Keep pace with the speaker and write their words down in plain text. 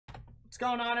What's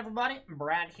going on, everybody?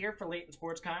 Brad here for Layton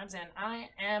Sports Cards, and I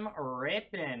am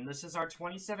ripping. This is our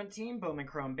 2017 Bowman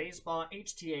Chrome Baseball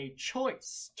HTA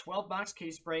Choice 12-box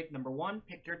case break, number 1.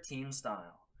 Pick your team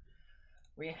style.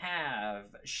 We have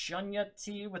Shunya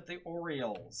T with the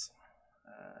Orioles.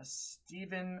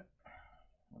 Steven...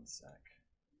 One sec.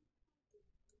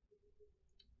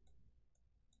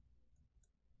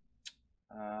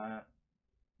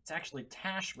 It's actually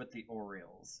Tash with the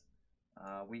Orioles.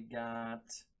 We got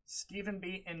Stephen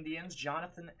B. Indians,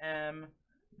 Jonathan M.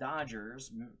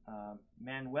 Dodgers,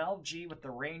 Manuel G. with the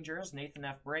Rangers, Nathan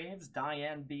F. Braves,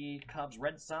 Diane B. Cubs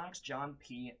Red Sox, John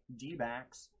P.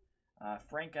 D-backs,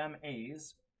 Frank M.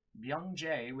 A's, Byung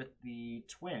J. with the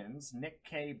Twins, Nick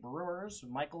K. Brewers,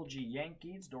 Michael G.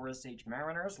 Yankees, Doris H.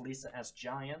 Mariners, Lisa S.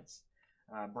 Giants,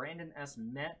 Brandon S.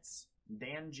 Mets,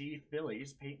 Dan G.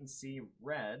 Phillies, Peyton C.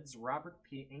 Reds, Robert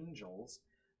P. Angels,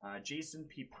 Jason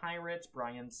P. Pirates,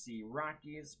 Brian C.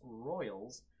 Rockies,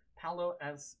 Royals, Paolo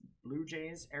S. Blue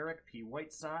Jays, Eric P.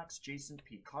 White Sox, Jason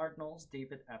P. Cardinals,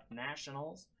 David F.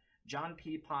 Nationals, John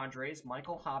P. Padres,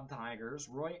 Michael Hobb Tigers,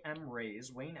 Roy M.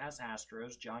 Rays, Wayne S.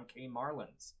 Astros, John K.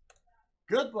 Marlins.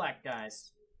 Good luck,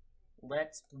 guys.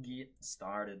 Let's get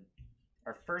started.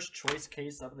 Our first choice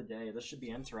case of the day. This should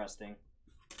be interesting.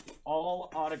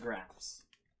 All autographs,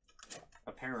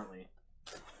 apparently.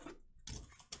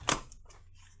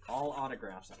 All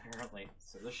autographs, apparently.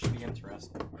 So this should be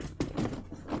interesting.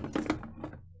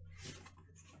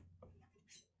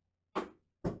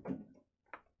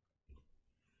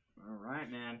 Alright,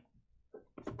 man.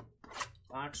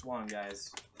 Box 1,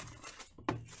 guys.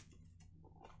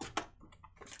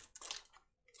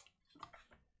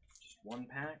 Just one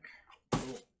pack.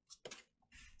 Cool.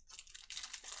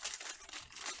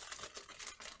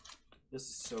 This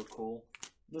is so cool.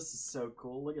 This is so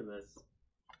cool. Look at this.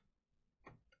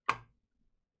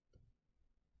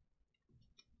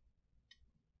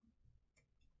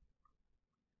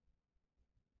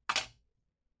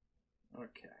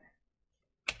 Okay.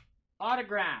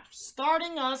 Autograph.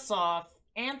 Starting us off,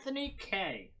 Anthony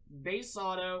K. Base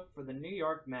auto for the New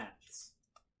York Mets.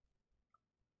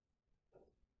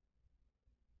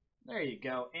 There you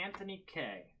go, Anthony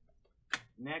K.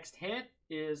 Next hit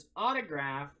is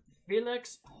autograph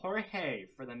Felix Jorge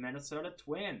for the Minnesota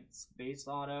Twins. Base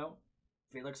auto,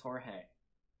 Felix Jorge.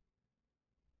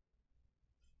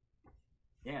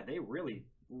 Yeah, they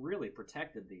really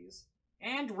protected these.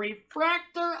 And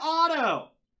refractor auto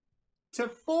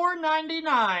to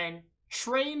 $4.99,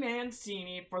 Trey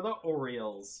Mancini for the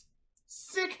Orioles.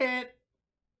 Sick hit.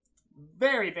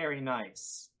 Very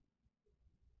nice.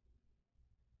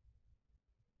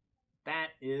 That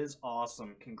is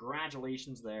awesome.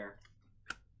 Congratulations there.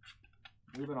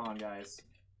 Moving on, guys.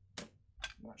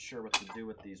 I'm not sure what to do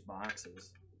with these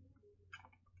boxes.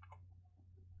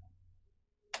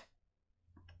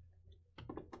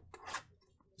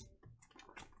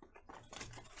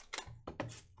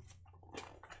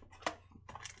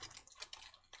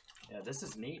 Yeah, this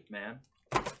is neat, man.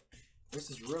 This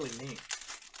is really neat.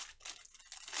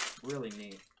 Really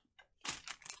neat.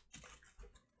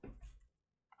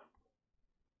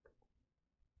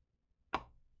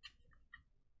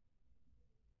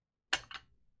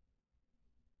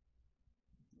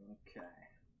 Okay.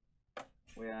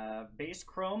 We have base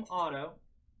chrome auto,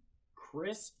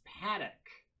 Chris Paddock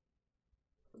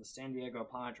for the San Diego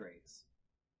Padres.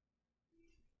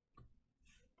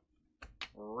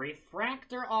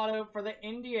 Refractor auto for the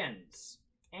Indians,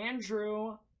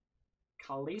 Andrew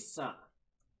Kalisa.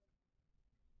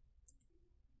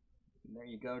 There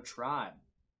you go, Tribe.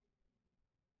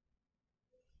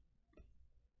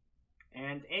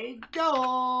 And a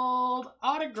gold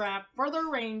autograph for the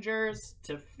Rangers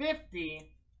to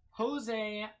 50,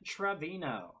 Jose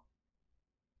Trevino.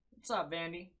 What's up,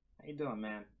 Vandy? How you doing,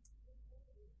 man?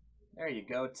 There you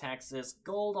go, Texas.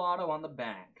 Gold auto on the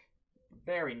back.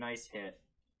 Very nice hit.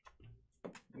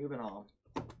 Moving on.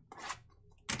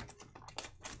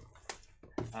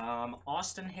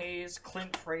 Austin Hayes,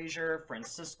 Clint Frazier,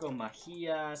 Francisco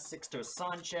Mejia, Sixto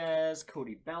Sanchez,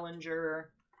 Cody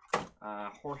Bellinger,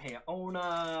 Jorge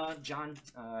Ona, John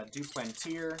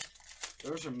Duplantier.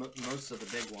 Those are most of the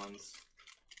big ones.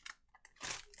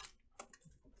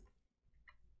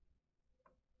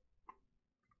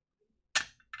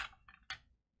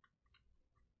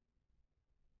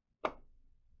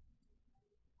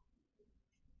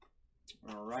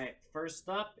 Alright, first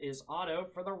up is auto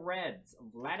for the Reds,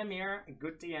 Vladimir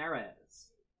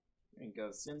Gutierrez. There you go,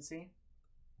 Cincy.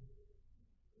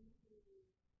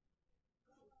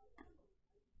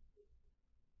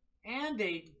 And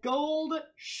a gold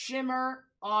shimmer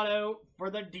auto for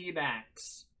the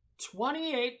D-backs.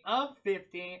 28 of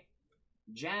 50,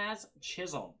 Jazz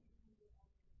Chisholm.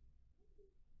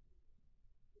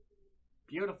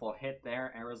 Beautiful hit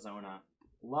there, Arizona.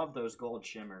 Love those gold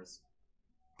shimmers.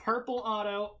 Purple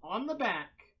auto on the back.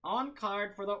 On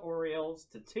card for the Orioles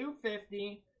to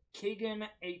 250. Keegan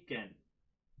Aiken.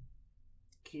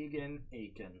 Keegan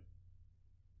Aiken.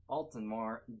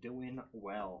 Baltimore doing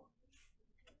well.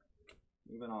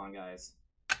 Moving on, guys.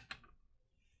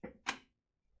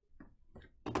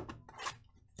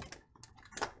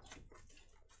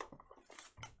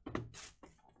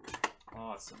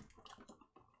 Awesome.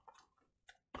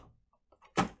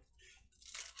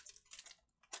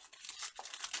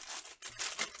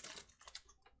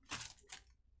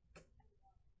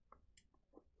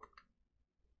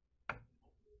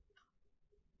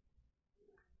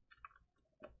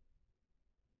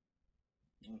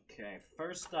 Okay,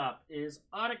 first up is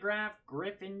autograph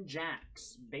Griffin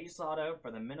Jacks. Base auto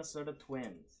for the Minnesota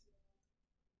Twins.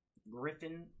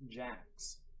 Griffin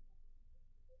Jacks.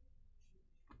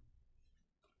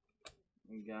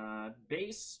 We got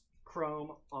base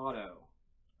chrome auto.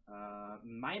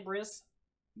 Mybris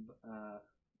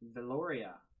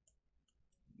Veloria.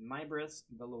 Mybris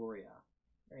Veloria.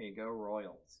 There you go,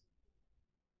 Royals.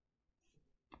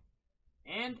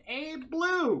 And a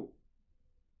blue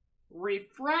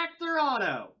refractor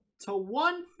auto to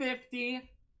 150.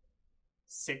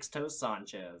 Sixto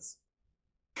Sanchez.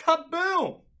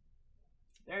 Kaboom!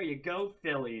 There you go,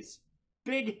 Phillies.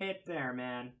 Big hit there,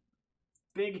 man.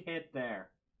 Big hit there.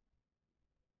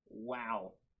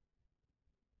 Wow.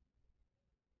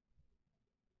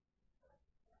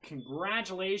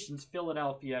 Congratulations,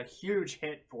 Philadelphia. Huge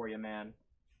hit for you, man.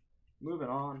 Moving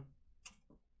on.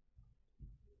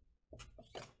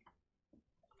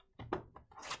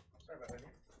 Sorry about that.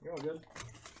 You're all good.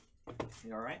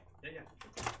 You alright? Yeah.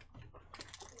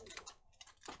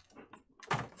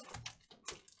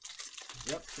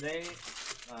 Yep, today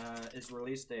is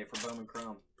release day for Bowman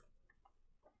Chrome.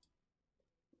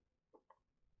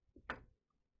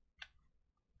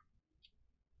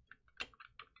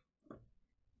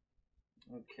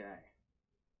 Okay.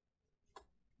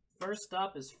 First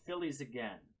up is Phillies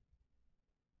again.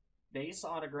 Base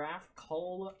autograph,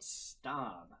 Cole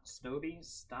Staub.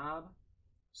 Staub.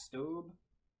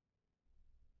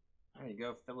 There you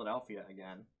go, Philadelphia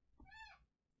again.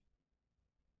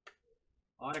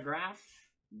 Autograph,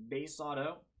 base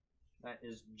auto. That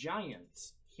is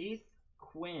Giants. Heath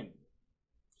Quinn.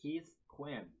 There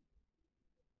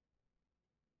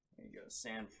you go,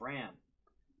 San Fran.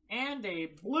 And a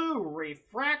blue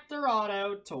refractor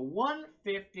auto to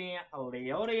 150,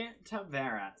 Leody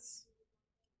Taveras.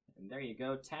 And there you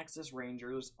go, Texas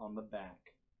Rangers on the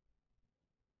back.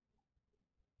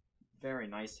 Very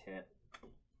nice hit.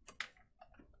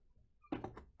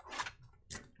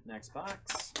 Next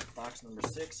box. Box number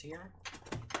 6 here.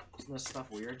 Isn't this stuff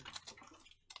weird?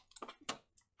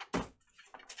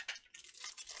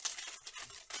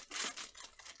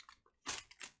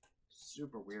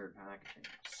 Super weird packaging.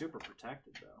 Super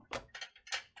protected, though.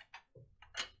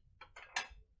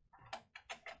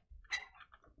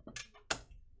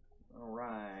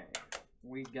 Alright.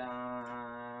 We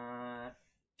got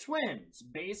Twins.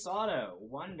 Base auto.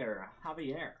 Wonder.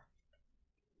 Javier.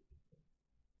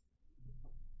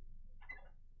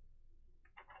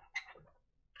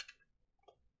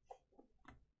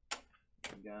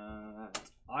 We got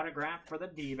autograph for the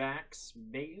D-backs.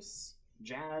 Base.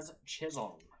 Jazz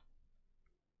Chisholm.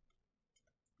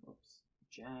 Whoops.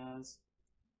 Jazz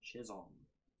Chisholm.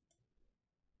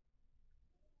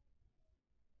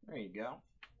 There you go.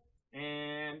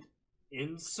 And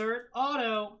insert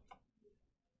auto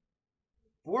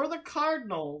for the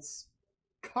Cardinals,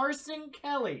 Carson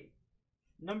Kelly,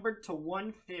 numbered to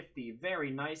 150.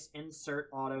 Very nice insert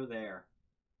auto there.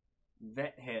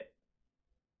 Vet hit.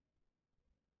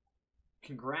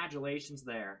 Congratulations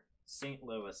there, St.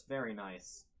 Louis. Very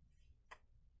nice.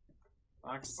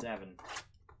 Box 7.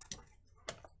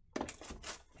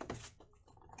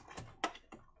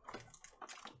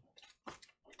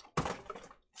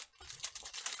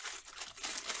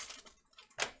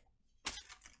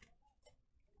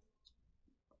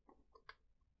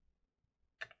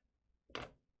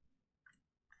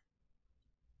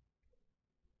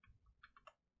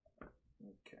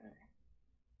 Okay.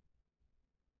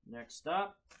 Next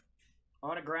up,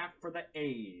 autograph for the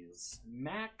A's,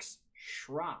 Max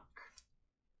Schrock.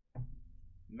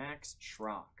 Max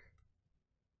Schrock.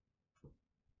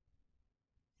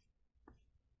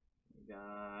 We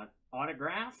got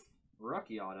autograph,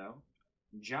 rookie auto,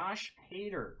 Josh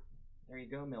Hader. There you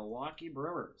go, Milwaukee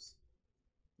Brewers.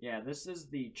 Yeah, this is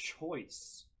the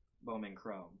choice Bowman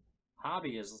Chrome.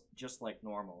 Hobby is just like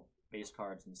normal, base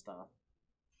cards and stuff.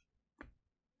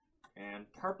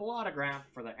 And purple autograph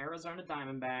for the Arizona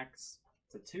Diamondbacks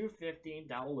to 250,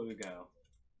 Del Lugo.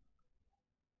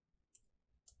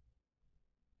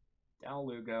 Del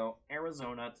Lugo,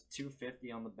 Arizona to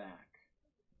 250 on the back.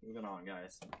 Moving on,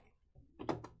 guys.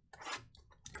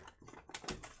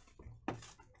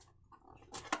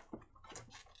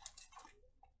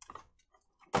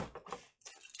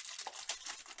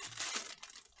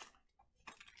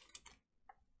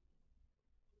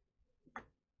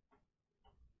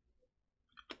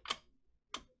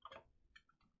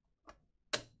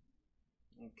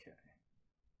 Okay.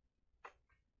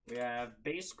 We have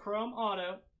base chrome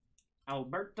auto,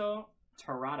 Alberto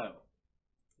Torrado.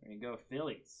 There you go,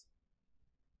 Phillies.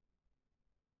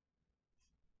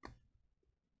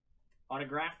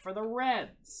 Autograph for the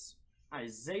Reds,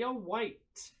 Isaiah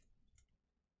White.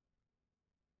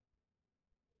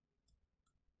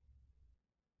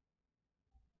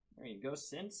 There you go,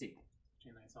 Cincy.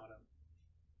 Nice auto.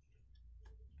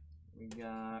 We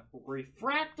got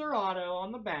refractor auto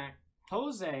on the back,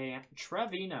 Jose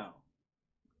Trevino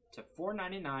to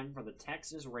 499 for the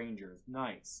Texas Rangers.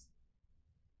 Nice.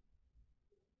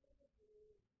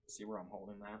 See where I'm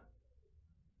holding that?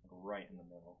 Right in the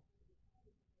middle.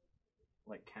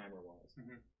 Like camera-wise.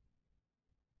 Mm-hmm.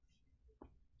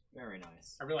 Very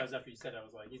nice. I realized after you said it, I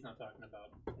was like, he's not talking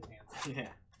about his hands. Yeah.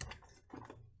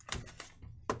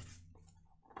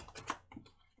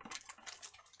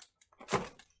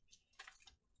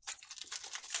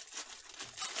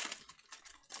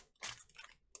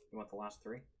 You want the last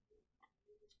three?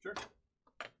 Sure.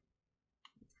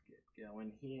 Let's get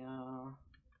going here.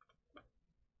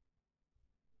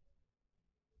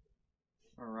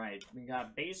 Alright, we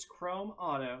got base chrome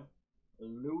auto,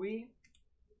 Louis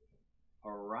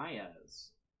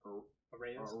Arias.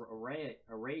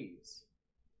 Arrays.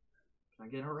 Can I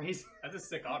get a raise? That's a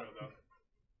sick auto, though.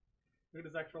 Look at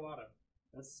his actual auto.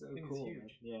 That's so That cool. huge. Man.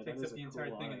 Yeah, Takes that up is the a entire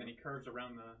cool thing, auto. and then he curves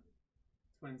around the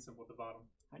twin symbol at the bottom.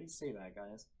 How do you say that,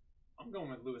 guys? I'm going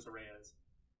with Luis Arraez.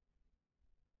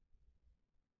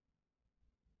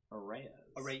 Arrays.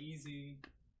 Arraezy.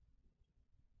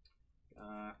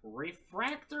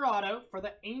 Refractor auto for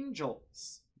the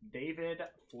Angels, David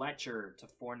Fletcher to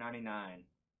 499.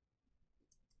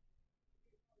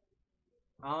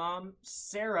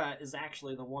 Sarah is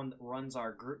actually the one that runs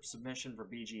our group submission for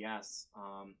BGS.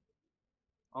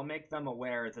 I'll make them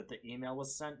aware that the email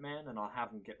was sent, man, and I'll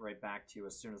have them get right back to you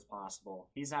as soon as possible.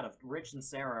 Rich and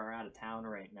Sarah are out of town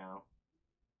right now.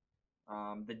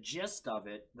 The gist of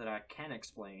it that I can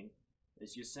explain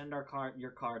is you send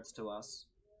your cards to us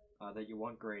that you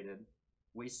want graded.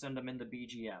 We send them into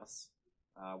BGS.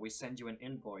 We send you an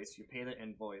invoice. You pay the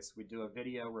invoice. We do a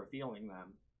video revealing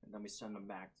them, and then we send them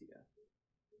back to you.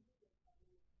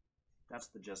 That's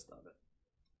the gist of it.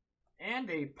 And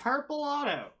a purple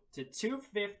auto to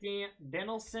 250,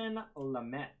 Dinelson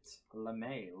Lamet.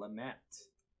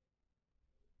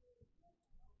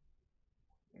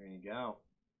 There you go.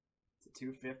 It's a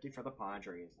 250 for the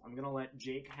Padres. I'm going to let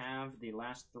Jake have the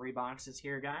last three boxes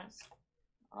here, guys.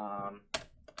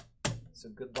 So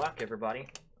good luck, everybody.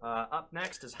 Up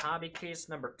next is hobby case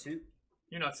number 2.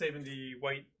 You're not saving the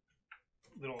white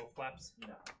little flaps?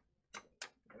 No.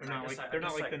 They're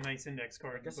not like the nice index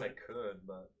card. I guess I could,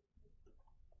 but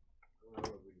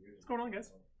What's going on,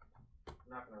 guys? I'm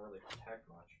not going to really protect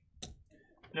much.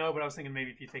 No, but I was thinking maybe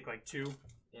if you take like 2,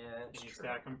 Yeah, it's and you true.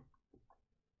 stack them.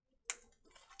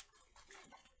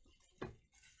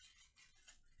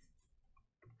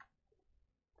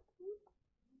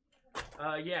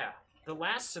 Yeah. The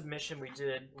last submission we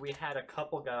did, we had a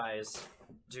couple guys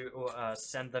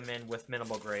send them in with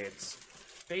minimal grades.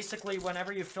 Basically,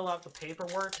 whenever you fill out the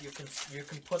paperwork, you can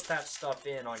put that stuff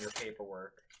in on your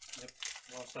paperwork. Yep,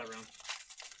 lost that round.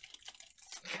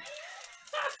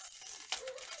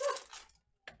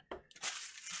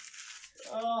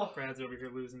 Oh, Brad's over here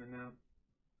losing it now.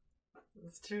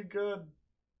 it's too good.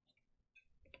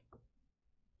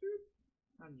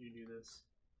 How did you do this?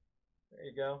 There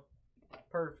you go.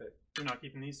 Perfect. You're not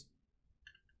keeping these?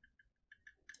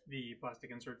 The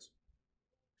plastic inserts?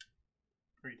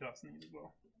 Or are you tossing these as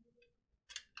well?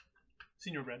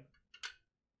 Senior Brad.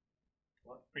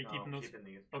 What? Are you keeping those? Keeping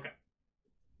these. Okay.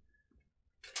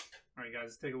 Alright guys,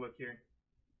 let's take a look here.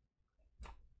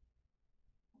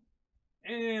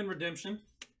 And redemption.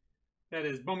 That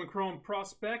is Bowman Chrome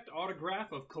Prospect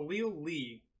autograph of Khalil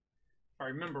Lee. If I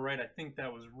remember right, I think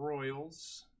that was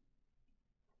Royals.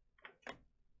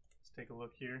 Let's take a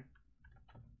look here.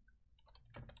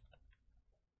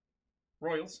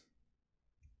 Royals.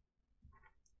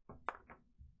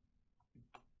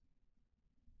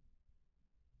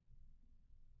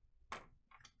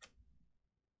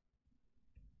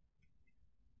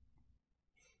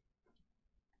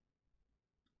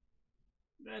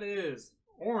 That is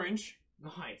orange.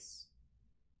 Nice.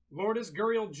 Lourdes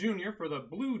Gurriel Jr. for the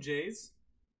Blue Jays.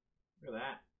 Look at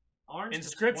that. Orange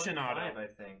Inscription to 25, auto. I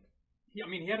think.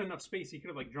 He had enough space. He could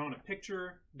have like drawn a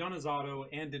picture, done his auto,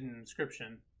 and did an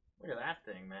inscription. Look at that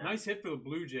thing, man. Nice hit for the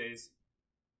Blue Jays.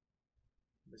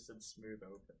 This said smooth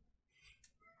open.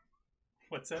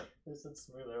 What's that? This said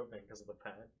smooth open because of the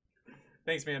pad.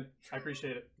 Thanks, man. I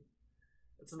appreciate it.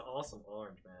 It's an awesome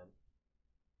orange, man.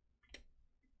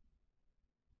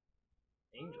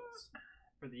 Angels.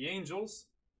 For the Angels,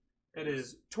 that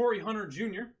is Torrey Hunter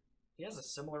Jr. He has a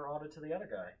similar auto to the other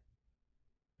guy.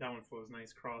 That one flows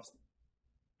nice crossed.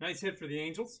 Nice hit for the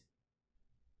Angels.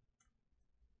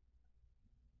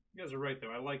 You guys are right,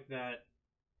 though. I like that.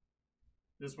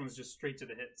 This one's just straight to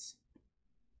the hits.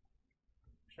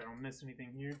 Make sure I don't miss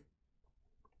anything here.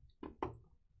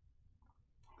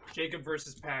 Jacob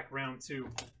versus Pack, round 2.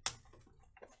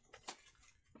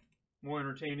 More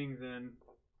entertaining than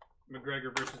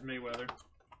McGregor versus Mayweather.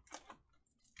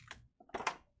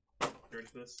 Ready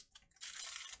for this?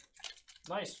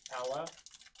 Nice, Paolo.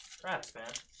 Congrats, man.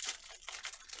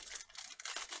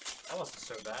 That wasn't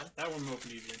so bad. That one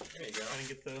opened easier. There you go. I didn't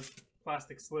get the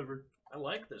plastic sliver. I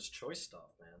like this choice stuff,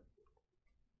 man.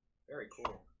 Very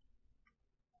cool.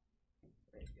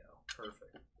 There you go.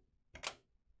 Perfect.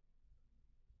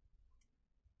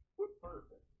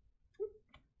 Perfect.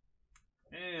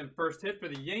 And first hit for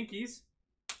the Yankees.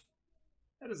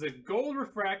 That is a gold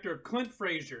refractor of Clint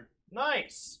Frazier.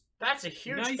 Nice. That's a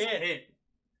huge Nice hit.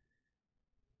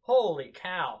 Holy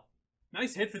cow.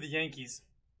 Nice hit for the Yankees.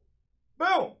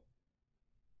 Boom.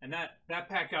 And that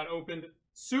pack got opened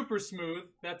super smooth.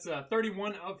 That's a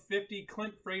 31 of 50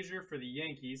 Clint Frazier for the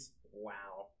Yankees.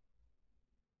 Wow.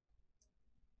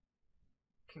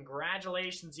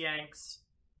 Congratulations, Yanks.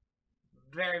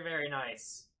 Very, very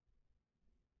nice.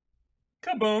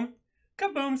 Kaboom.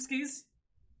 Kaboomskis.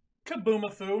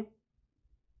 Kaboomafoo.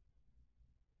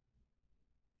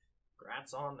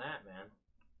 Congrats on that, man.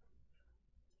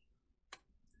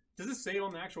 Does it say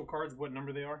on the actual cards what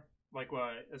number they are? Like,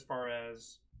 as far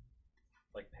as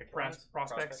Like pick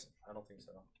prospects? I don't think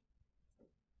so.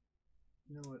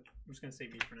 You know what? I'm just going to say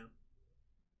B for now.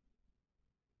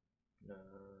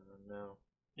 No.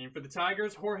 And for the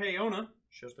Tigers, Jorge Ona.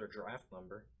 Shows their draft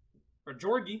number. Or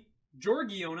Jorgie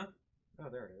Ona. Oh,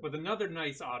 there it is. With another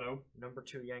nice auto. Number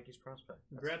 2 Yankees prospect.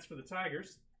 Congrats for the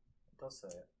Tigers. It does say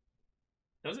it.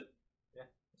 Does it? Yeah.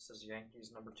 It says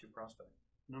Yankees number 2 prospect.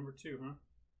 Number 2, huh?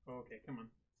 Oh, okay, come on.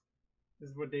 This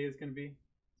is what day it's going to be.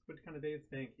 What kind of day is?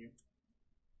 Thank you.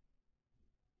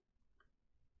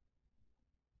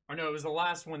 Or no, it was the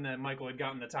last one that Michael had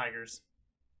gotten the Tigers.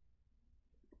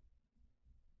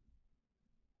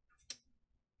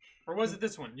 Or was it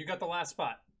this one? You got the last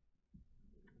spot.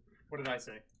 What did I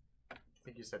say? I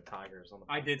think you said Tigers on the.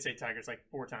 I did say Tigers like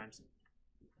 4 times.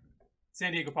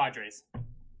 San Diego Padres.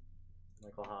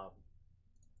 Michael Hobb.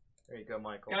 There you go,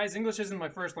 Michael. Guys, English isn't my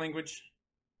first language.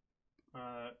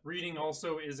 Reading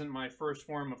also isn't my first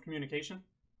form of communication.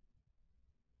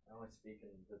 I only speak in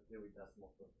the Dewey Decimal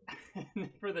System. And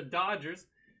for the Dodgers,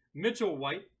 Mitchell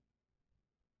White.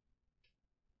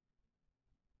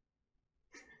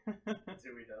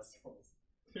 Dewey Decimals.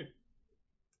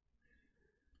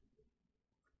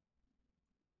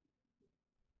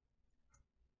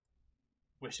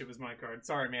 Wish it was my card.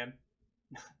 Sorry, man.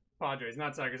 Padres,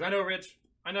 not Tigers. I know, Rich.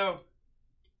 I know.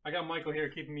 I got Michael here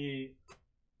keeping me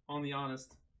on the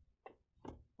honest.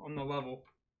 On the level.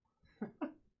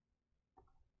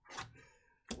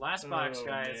 Last box, Oh,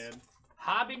 guys. man.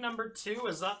 Hobby number 2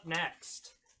 is up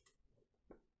next.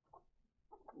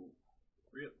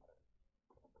 Really?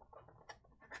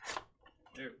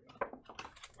 There we go.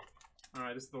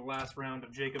 Alright, this is the last round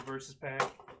of Jacob versus Pack.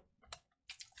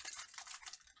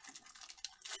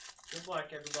 Good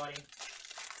luck, everybody.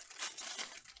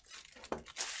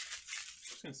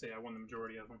 Just gonna say I won the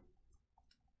majority of them.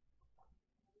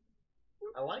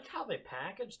 I like how they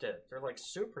packaged it. They're like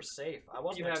super safe. I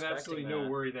wasn't You have expecting absolutely that. no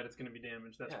worry that it's gonna be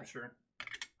damaged, that's Yeah. for sure.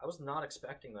 I was not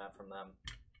expecting that from them.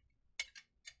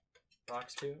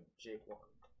 Box 2, Jake 1.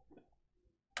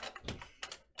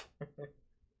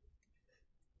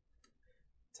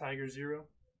 Tiger 0,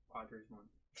 Padres 1,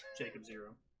 Jacob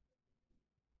 0.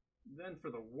 Then for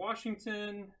the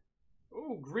Washington,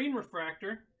 oh, green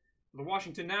refractor. The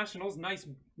Washington Nationals, nice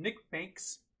Nick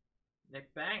Banks.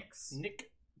 Nick Banks.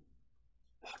 Nick.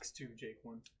 Box 2, Jake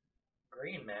 1.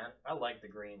 Green, man. I like the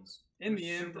greens. In They're the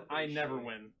end, super I never shiny.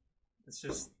 win. It's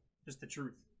just the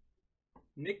truth.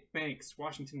 Nick Banks,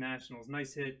 Washington Nationals,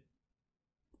 nice hit.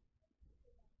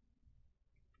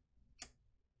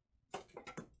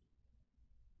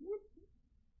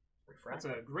 That's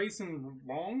Refractor. a Grayson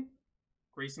Long.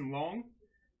 Grayson Long,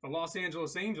 the Los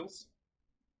Angeles Angels.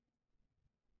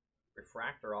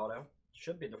 Refractor auto.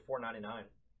 Should be the $4.99.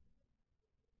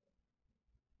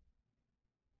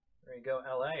 There you go,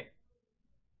 LA.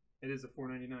 It is a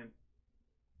 $4.99.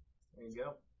 There you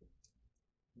go.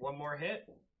 One more hit.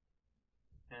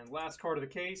 And last card of the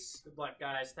case. Good luck,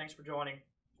 guys. Thanks for joining.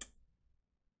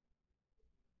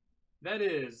 That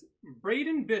is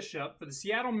Braden Bishop for the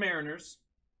Seattle Mariners.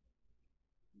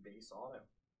 Base auto.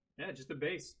 Yeah, just a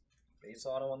base. Base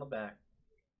auto on the back.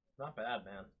 Not bad,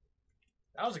 man.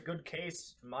 That was a good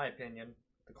case, in my opinion.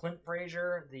 The Clint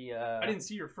Frazier, the... I didn't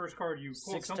see your first card. You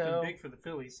pulled something big for the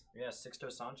Phillies. Yeah,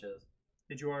 Sixto Sanchez.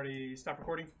 Did you already stop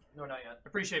recording? No, not yet.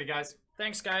 Appreciate it, guys.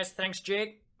 Thanks, guys. Thanks,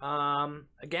 Jake.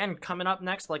 Again, coming up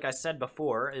next, like I said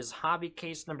before, is hobby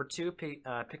case number 2.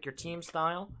 Pick your team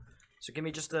style. So give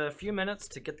me just a few minutes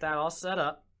to get that all set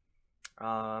up.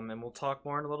 And we'll talk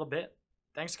more in a little bit.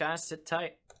 Thanks, guys. Sit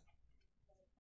tight.